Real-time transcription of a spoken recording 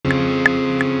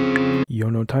Yo,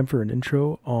 no time for an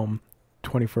intro.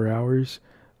 24 hours,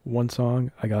 one song.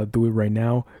 I gotta do it right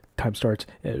now. Time starts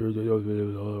right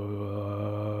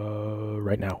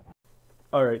now.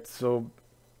 All right, so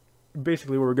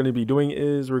basically what we're gonna be doing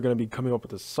is we're gonna be coming up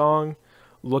with a song.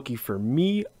 Lucky for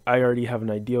me, I already have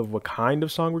an idea of what kind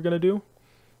of song we're gonna do,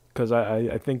 because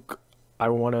I think I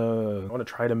wanna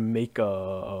try to make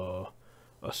a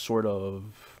sort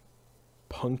of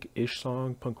punk-ish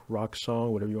song, punk rock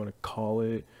song, whatever you want to call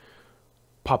it.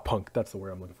 Pop punk, that's the word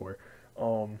I'm looking for.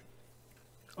 I'm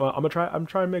trying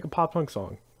to make a pop punk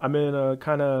song. I'm in a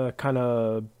kind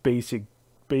of basic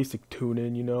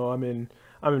tuning, you know. I'm in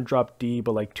drop D,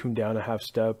 but like tuned down a half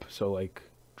step, so like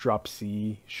drop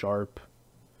C sharp.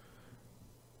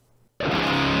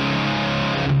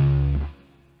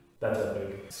 That's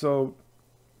epic. So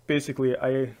basically,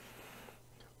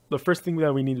 the first thing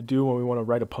that we need to do when we want to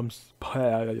write a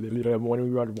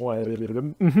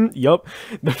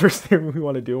the first thing we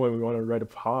want to do when we want to write a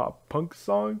pop punk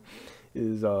song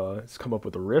is come up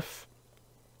with a riff.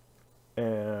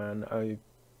 And I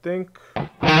think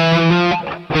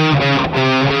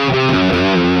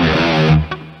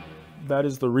that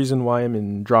is the reason why I'm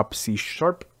in drop C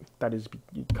sharp. That is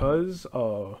because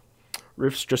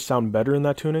riffs just sound better in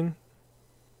that tuning.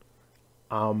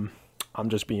 I'm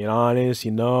just being honest,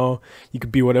 you know. You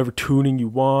could be whatever tuning you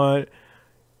want,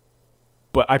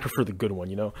 but I prefer the good one,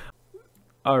 you know.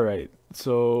 All right,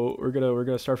 so we're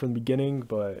gonna start from the beginning,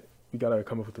 but we gotta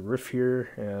come up with a riff here.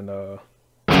 And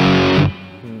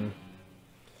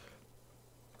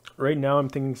right now I'm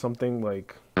thinking something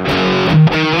like, I'm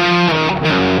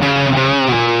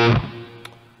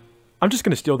just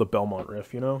gonna steal the Belmont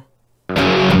riff, you know.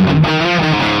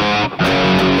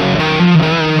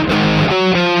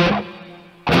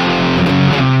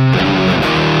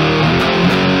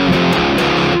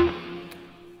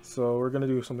 So we're gonna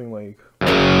do something like,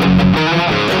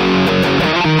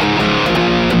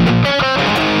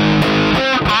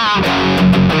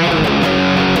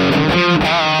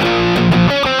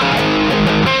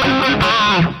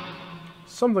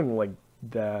 something like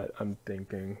that. I'm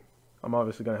thinking. I'm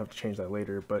obviously gonna have to change that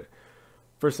later, but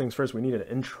first things first, we need an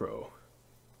intro.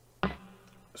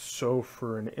 So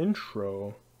for an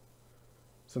intro,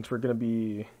 since we're gonna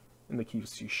be in the key of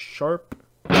C sharp,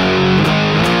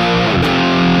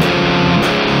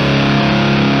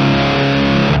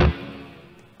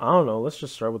 I don't know, let's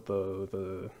just start with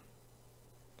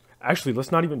actually,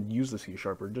 let's not even use the C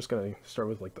sharp. We're just gonna start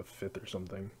with like the 5th or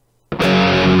something.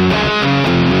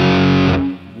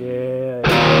 Yeah.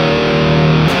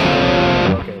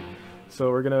 Okay. So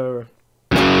we're gonna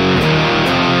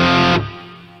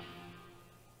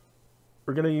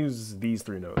use these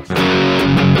 3 notes.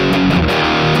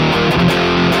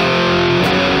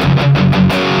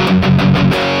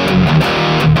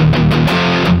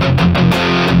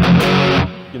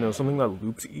 You know, something that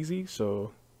loops easy,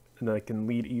 so and that can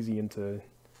lead easy into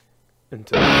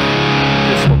this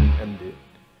when we end it,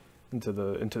 into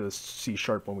the C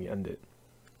sharp when we end it.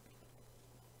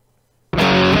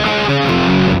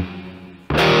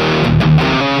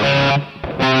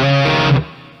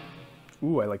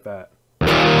 Ooh, I like that.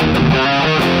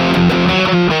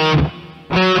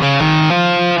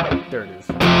 There it is.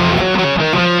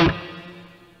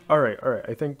 All right.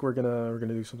 I think we're gonna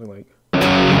do something like.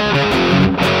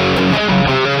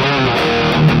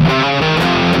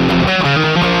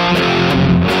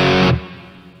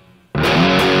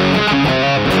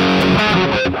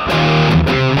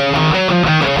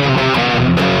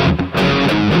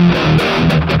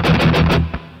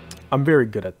 I'm very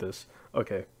good at this.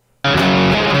 Okay.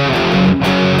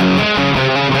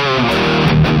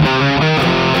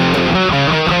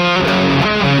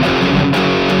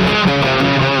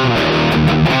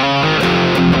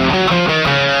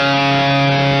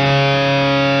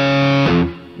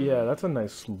 Yeah, that's a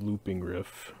nice looping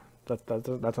riff.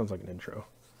 That sounds like an intro.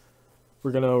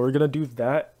 We're gonna do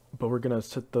that, but we're gonna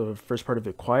set the first part of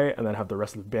it quiet and then have the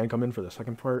rest of the band come in for the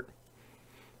second part.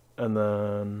 And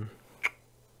then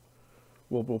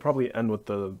we'll probably end with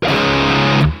the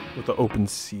open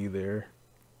C there.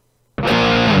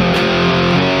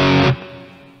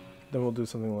 Then we'll do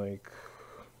something like,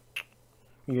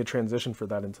 we need a transition for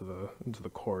that into the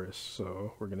chorus.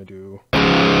 So we're gonna do.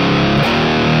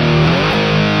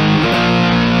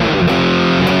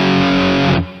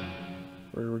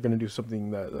 We're gonna do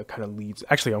something that kind of leads.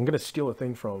 Actually, I'm gonna steal a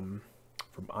thing from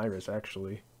Iris.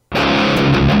 Actually.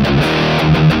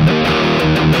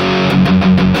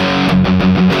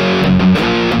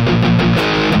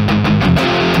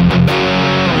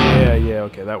 Yeah.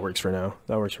 Okay, that works for now.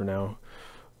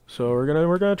 So we're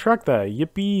gonna track that.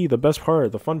 Yippee! The best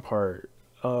part, the fun part.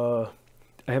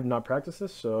 I have not practiced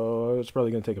this, so it's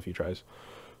probably gonna take a few tries.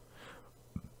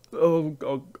 I'll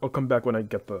come back when I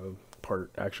get the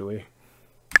part actually.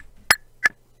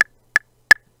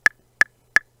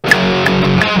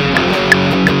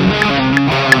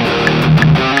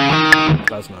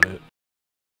 That's not it.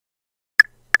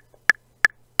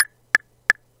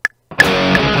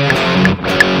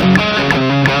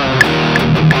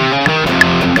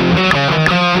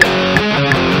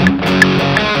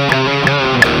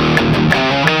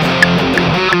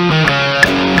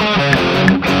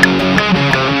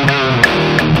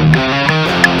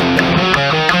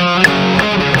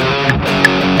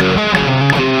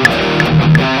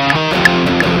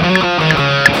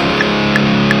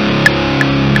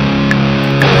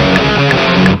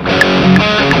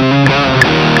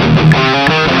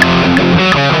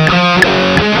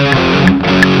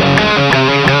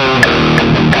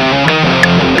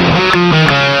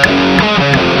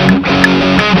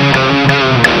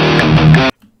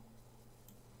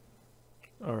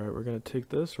 We're gonna take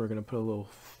this, we're gonna put a little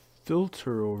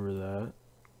filter over that.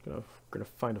 Gonna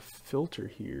find a filter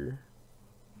here.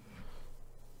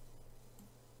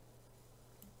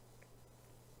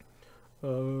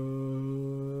 We're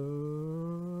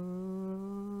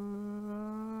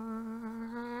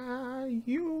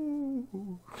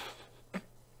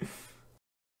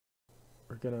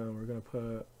gonna put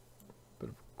a bit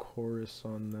of chorus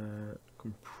on that.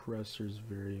 Compressor is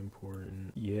very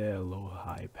important. Yeah, low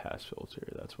high pass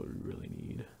filter. That's what we really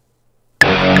need.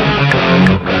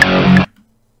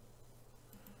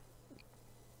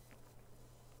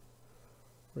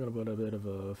 We're gonna put a bit of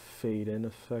a fade in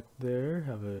effect there.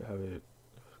 Have it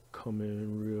come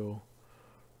in real.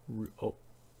 Oh.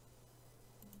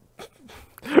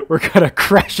 We're gonna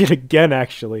crash it again,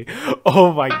 actually.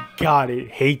 Oh my god,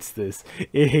 it hates this.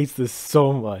 It hates this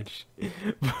so much.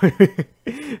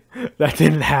 That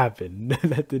didn't happen.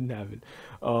 That didn't happen.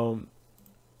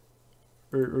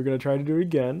 We're gonna try to do it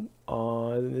again.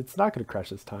 It's not gonna crash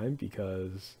this time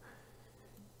because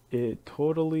it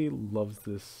totally loves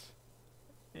this,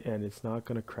 and it's not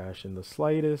gonna crash in the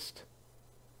slightest.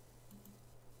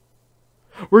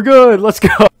 We're good. Let's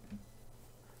go.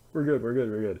 We're good. We're good.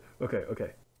 We're good. Okay.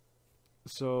 Okay.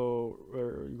 So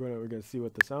we're gonna see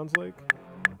what this sounds like.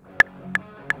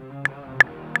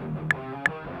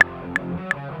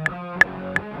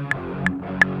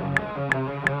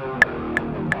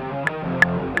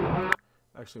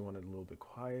 Actually wanted a little bit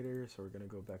quieter, so we're gonna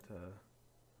go back to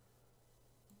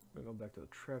the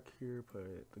track here.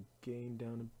 Put the gain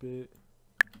down a bit.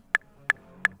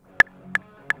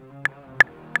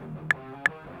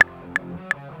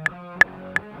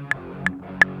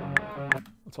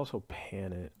 Let's also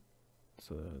pan it,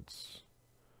 so that's,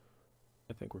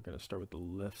 I think we're gonna start with the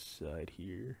left side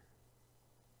here.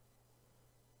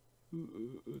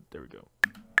 There we go.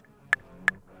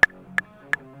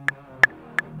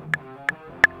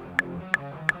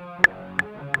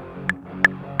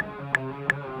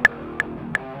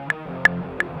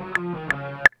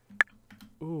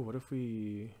 Ooh, what if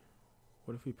we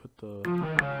put the,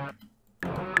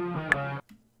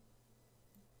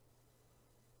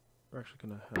 we're actually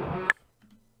gonna have,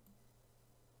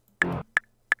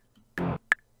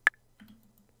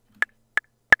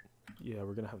 yeah,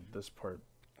 we're gonna have this part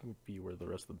be where the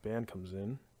rest of the band comes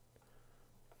in.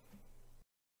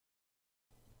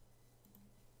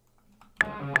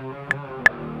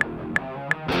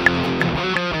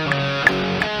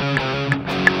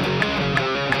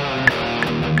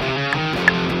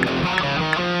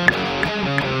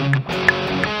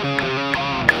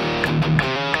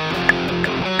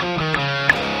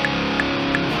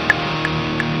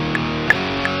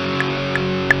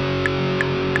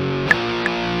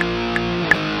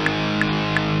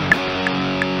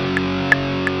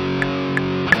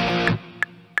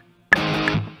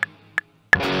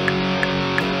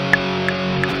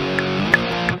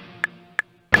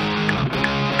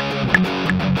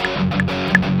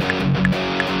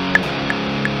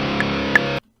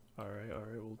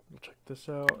 This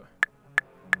out.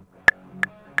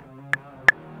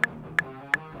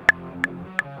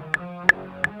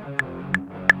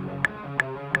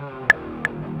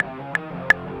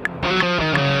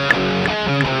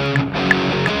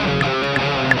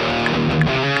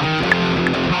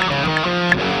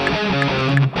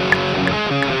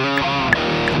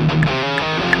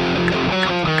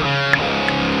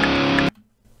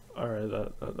 All right,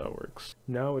 that works.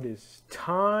 Now it is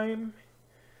time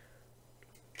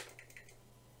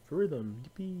for rhythm.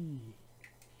 Yippee.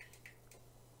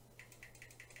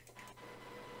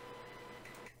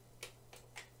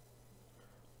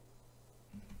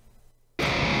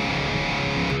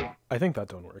 I think that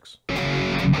tone works.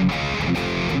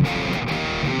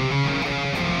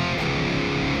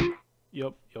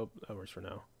 Yep, that works for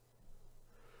now.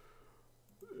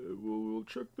 We'll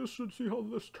check this and see how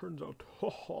this turns out.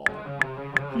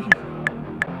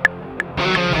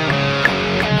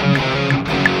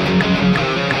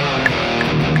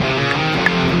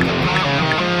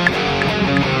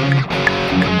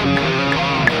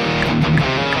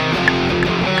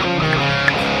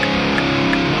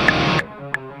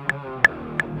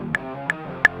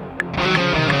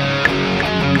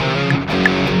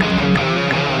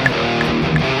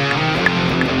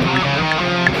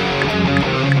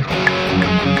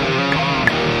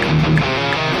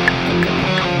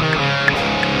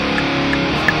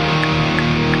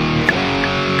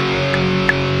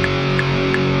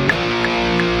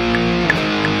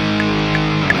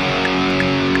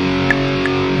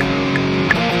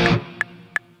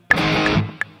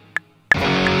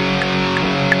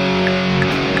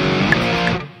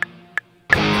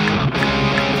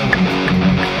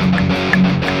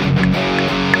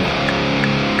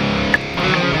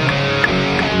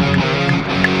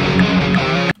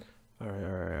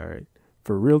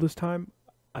 For real this time,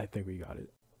 I think we got it.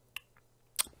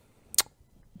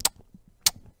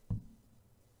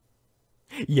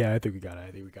 Yeah, I think we got it.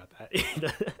 I think we got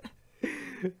that.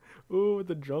 Ooh, with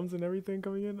the drums and everything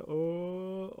coming in.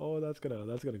 Oh, that's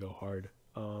gonna go hard.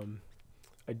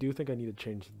 I do think I need to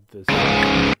change this.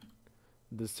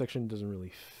 This section doesn't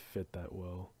really fit that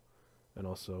well, and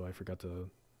also I forgot to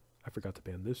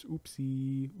ban this.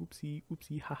 Oopsie,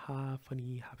 haha,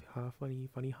 funny, haha,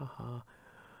 funny, haha.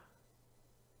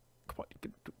 Come on, you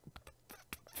can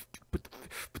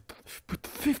put the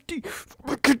 50.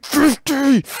 Look at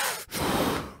 50.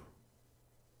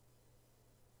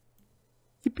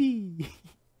 Yippee!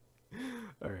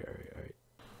 All right.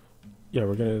 Yeah,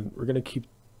 we're gonna keep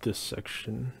this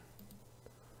section.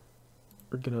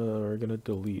 We're gonna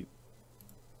delete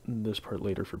this part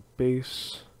later for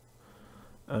bass,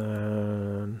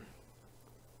 and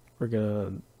we're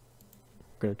gonna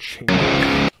change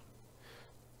it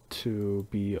to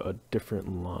be a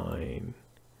different line.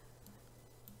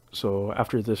 So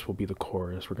after this will be the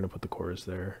chorus. We're gonna put the chorus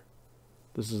there.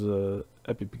 This is a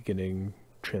epic beginning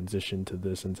transition to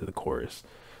this into the chorus.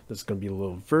 This is gonna be a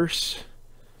little verse.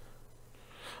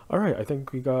 All right, I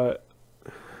think we got.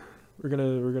 We're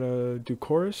gonna do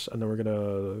chorus, and then we're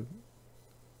gonna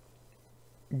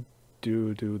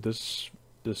do this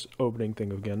opening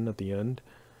thing again at the end,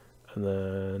 and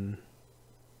then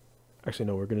actually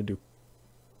no, we're gonna do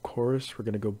chorus. We're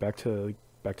gonna go back to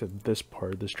this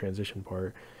part, this transition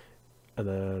part, and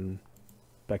then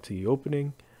back to the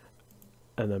opening,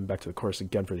 and then back to the chorus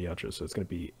again for the outro. So it's gonna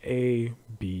be A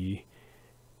B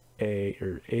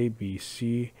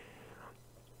C,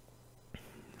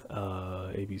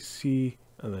 A B C,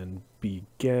 and then B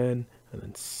again, and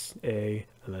then A,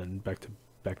 and then back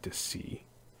to C.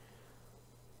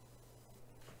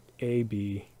 A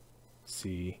B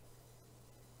C.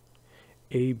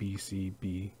 A B C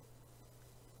B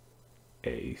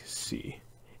A C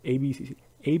A B C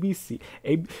A B C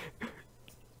A.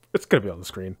 It's gonna be on the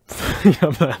screen.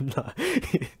 I'm not.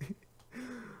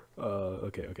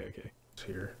 Okay. It's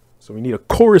here. So we need a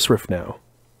chorus riff now.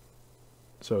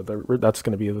 So that's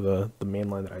gonna be the main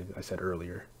line that I said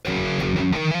earlier.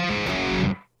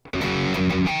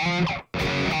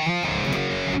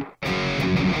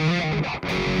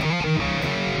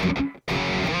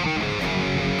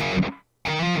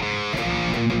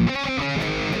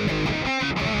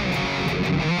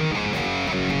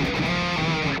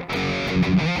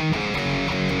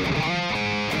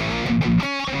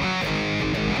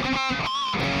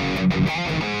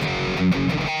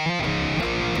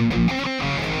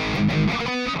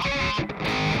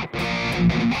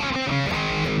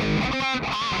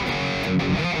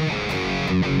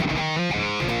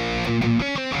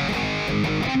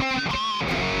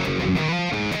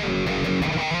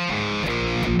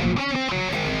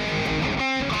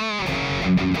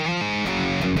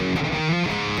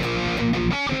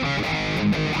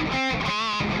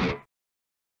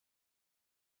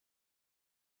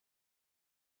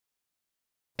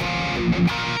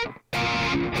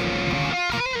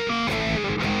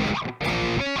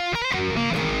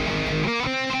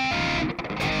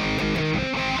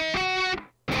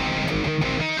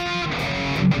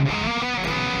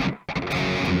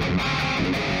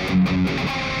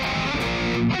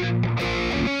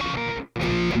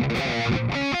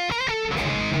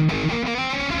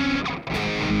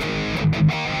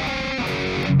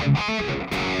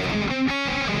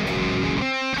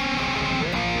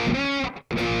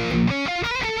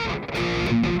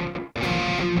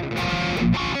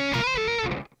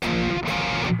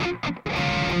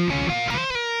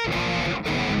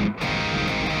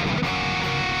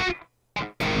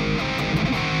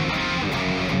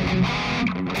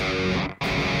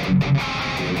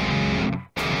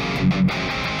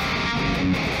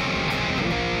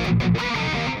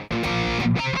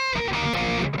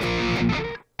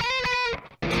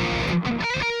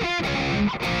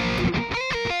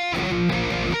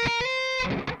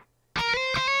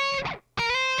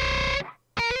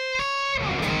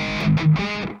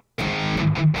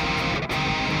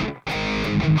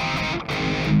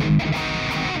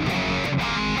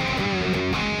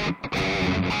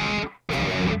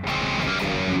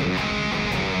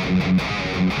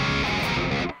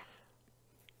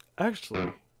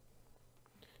 Actually,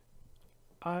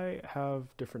 I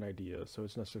have different ideas, so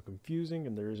it's not so confusing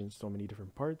and there isn't so many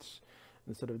different parts.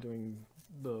 Instead of doing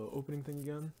the opening thing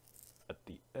again, at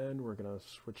the end we're gonna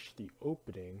switch the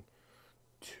opening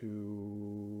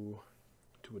to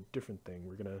a different thing.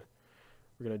 We're gonna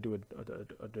do a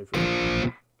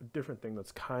different thing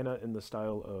that's kind of in the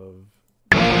style of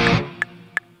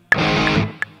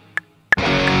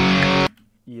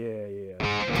yeah.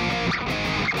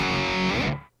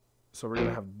 So we're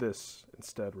gonna have this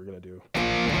instead. We're gonna do.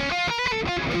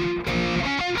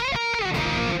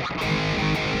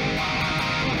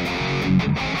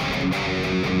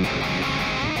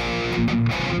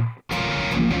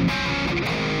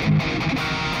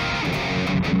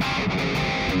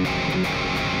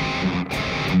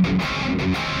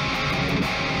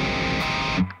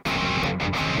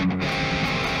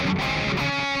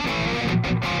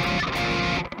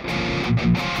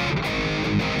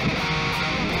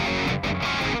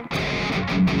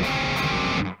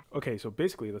 Okay, so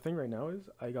basically the thing right now is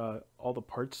I got all the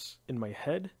parts in my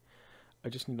head. I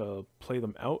just need to play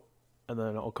them out, and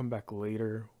then I'll come back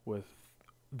later with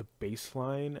the bass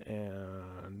line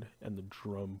and the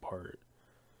drum part.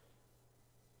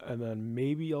 And then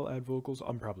maybe I'll add vocals.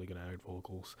 I'm probably gonna add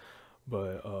vocals,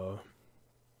 but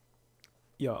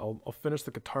yeah, I'll finish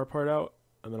the guitar part out,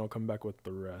 and then I'll come back with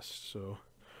the rest. So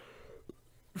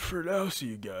for now, see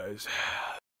you guys.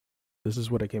 This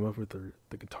is what I came up with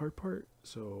the guitar part,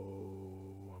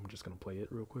 so I'm just gonna play it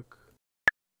real quick.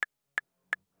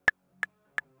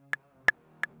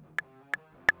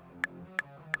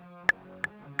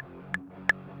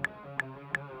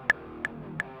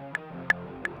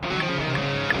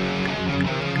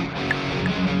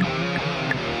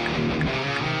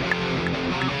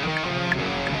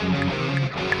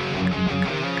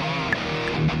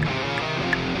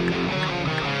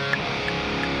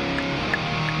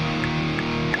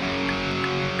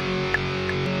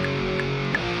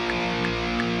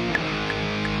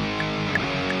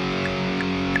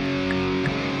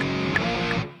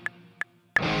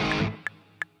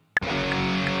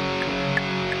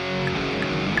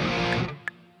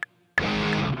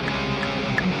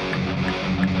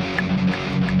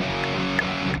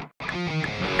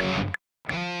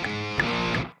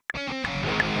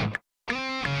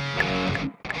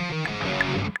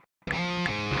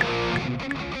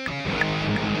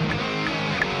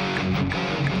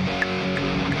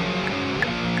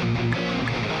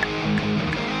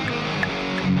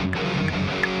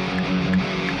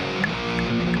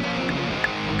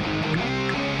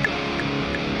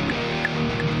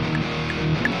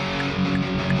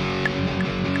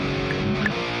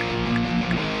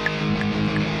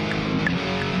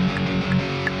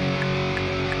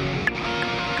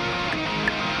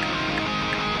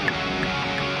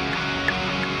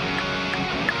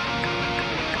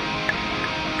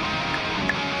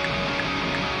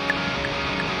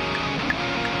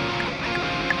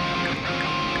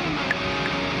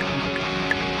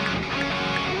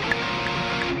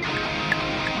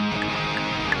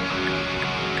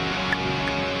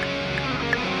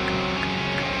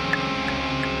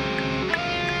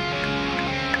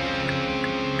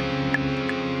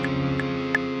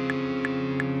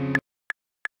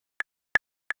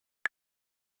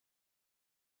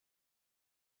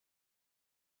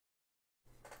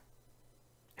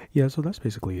 Yeah, so that's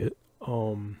basically it.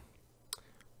 All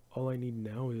I need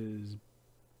now is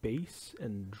bass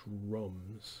and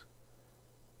drums,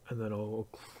 and then I'll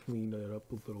clean it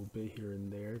up a little bit here and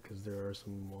there because there are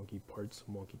some wonky parts,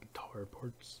 some wonky guitar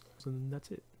parts, and that's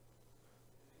it.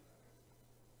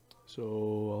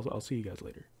 So I'll see you guys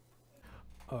later.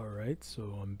 All right,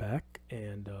 so I'm back,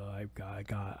 and I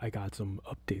got some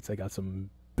updates. I got some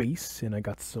bass, and I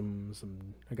got some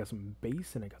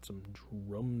bass, and I got some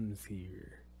drums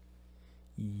here.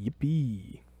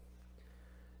 Yippee!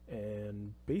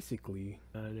 And basically,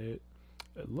 it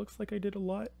looks like I did a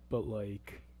lot, but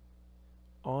like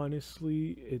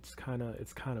honestly, it's kind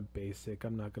of basic.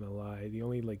 I'm not gonna lie. The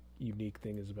only like unique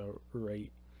thing is about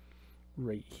right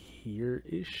here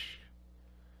ish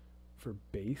for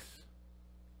bass,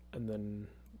 and then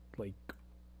like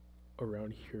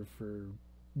around here for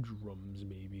drums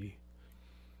maybe.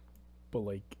 But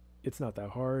like it's not that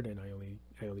hard, and I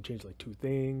only changed like 2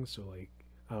 things, so like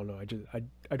I don't know.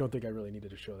 I don't think I really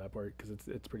needed to show that part because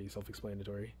it's pretty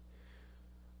self-explanatory.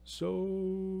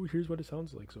 So here's what it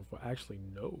sounds like so far. Actually,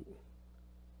 no.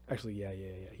 Actually, yeah.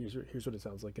 Here's what it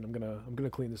sounds like, and I'm gonna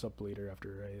clean this up later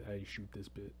after I shoot this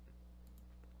bit.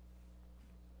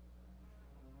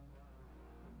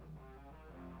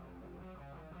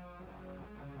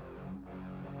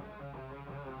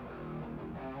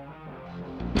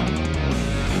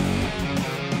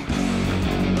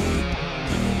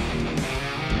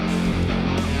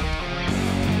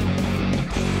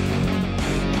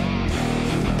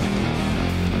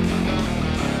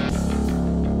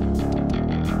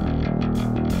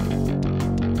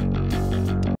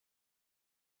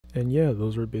 And yeah,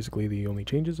 those were basically the only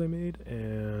changes I made,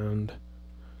 and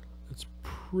it's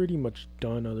pretty much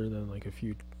done other than like a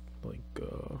few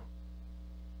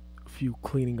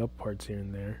cleaning up parts here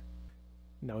and there.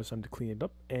 Now it's time to clean it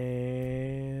up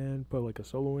and put like a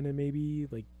solo in it, maybe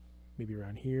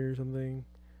around here or something,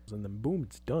 and then boom,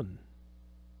 it's done.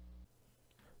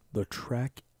 The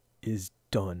track is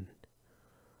done.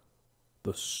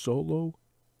 The solo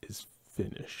is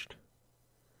finished.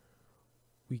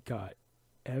 We got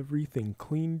everything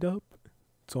cleaned up.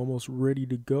 It's almost ready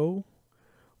to go.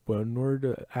 But in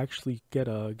order to actually get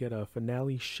a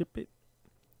finale, ship it,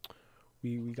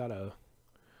 we gotta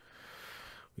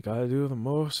do the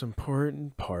most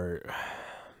important part.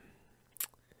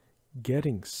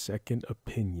 Getting second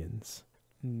opinions.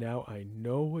 Now I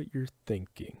know what you're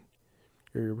thinking.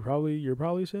 You're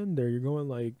probably sitting there, you're going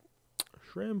like,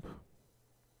 Shrimp,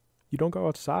 you don't go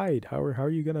outside. How are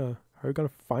you gonna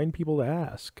find people to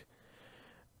ask?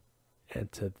 And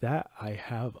to that I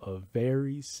have a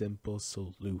very simple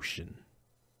solution.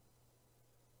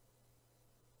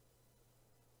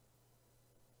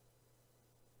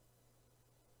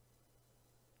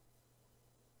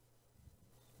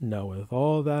 Now with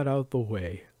all that out the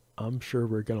way, I'm sure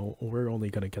we're only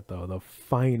gonna get the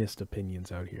finest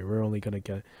opinions out here. We're only gonna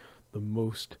get the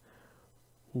most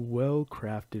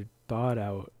well-crafted,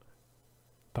 thought-out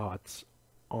thoughts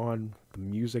on the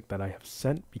music that I have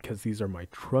sent, because these are my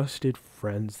trusted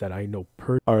friends that I know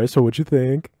Alright, so what you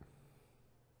think?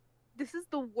 This is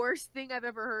the worst thing I've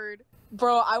ever heard.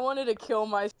 Bro, I wanted to kill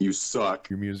myself. You suck.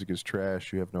 Your music is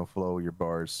trash. You have no flow. Your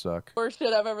bars suck. Worst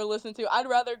shit I've ever listened to. I'd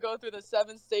rather go through the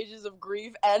 7 stages of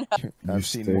grief and I've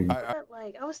seen.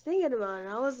 I was thinking about it.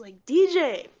 I was like,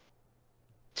 DJ,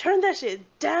 turn that shit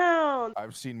down.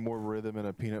 I've seen more rhythm in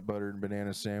a peanut butter and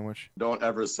banana sandwich. Don't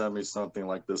ever send me something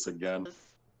like this again.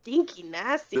 Stinky,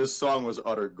 nasty. This song was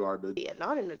utter garbage. Yeah,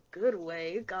 not in a good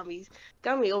way. It got me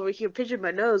over here pinching my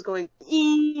nose, going. This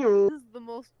is the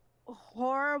most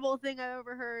horrible thing I've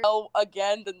ever heard. oh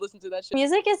again, then listen to that shit.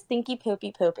 Music is stinky,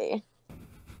 poopy.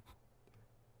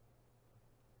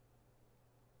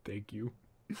 Thank you.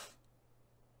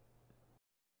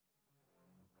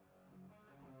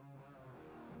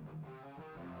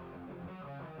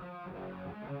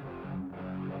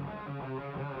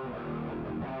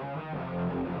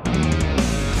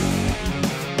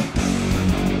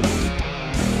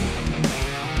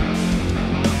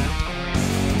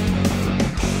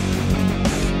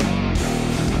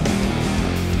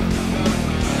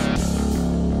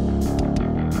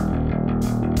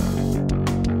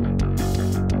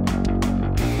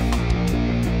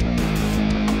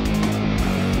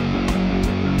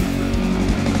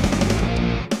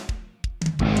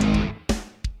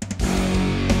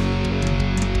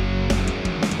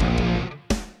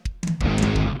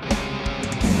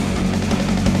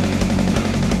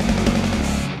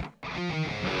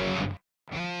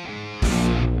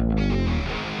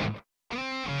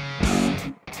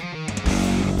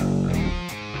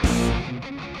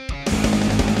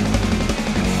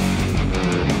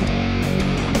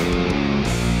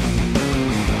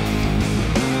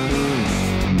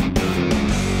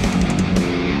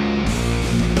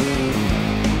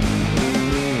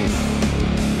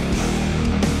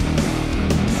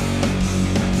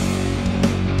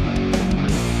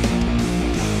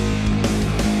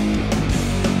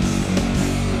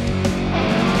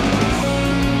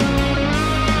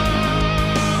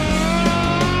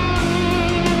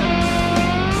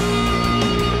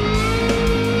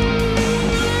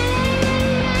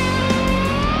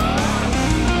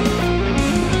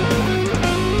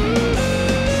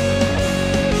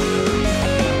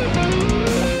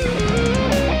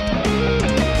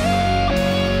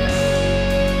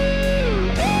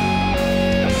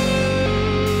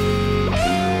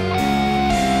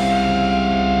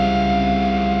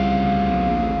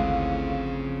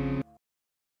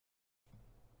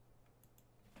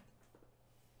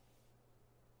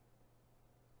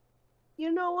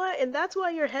 You know what? And that's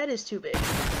why your head is too big.